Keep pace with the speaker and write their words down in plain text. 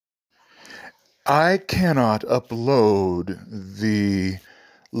I cannot upload the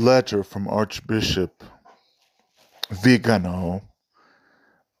letter from Archbishop Viganò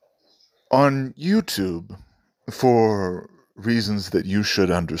on YouTube for reasons that you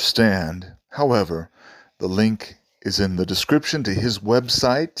should understand. However, the link is in the description to his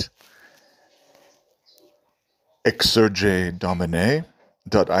website,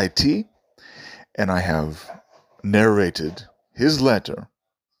 exsurgedomine.it, and I have narrated his letter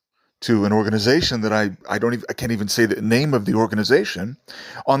to an organization that I can't even say the name of the organization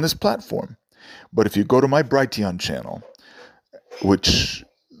on this platform. But if you go to my Brighteon channel, which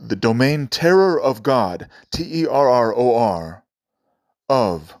the domain Terror of God, TERROR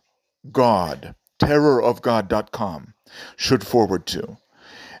of God, terrorofgod.com, should forward to.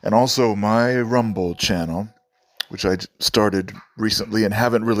 And also my Rumble channel, which I started recently and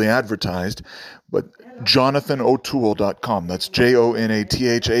haven't really advertised, but jonathanotoole.com. That's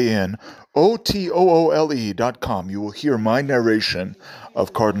JONATHANOTOOLE.com. You will hear my narration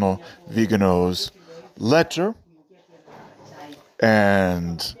of Cardinal Viganò's letter,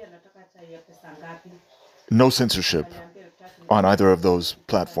 and no censorship on either of those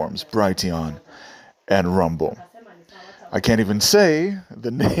platforms, Brighteon and Rumble. I can't even say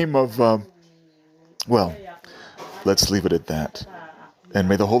the name of, well, let's leave it at that. And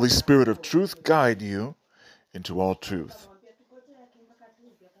may the Holy Spirit of truth guide you into all truth.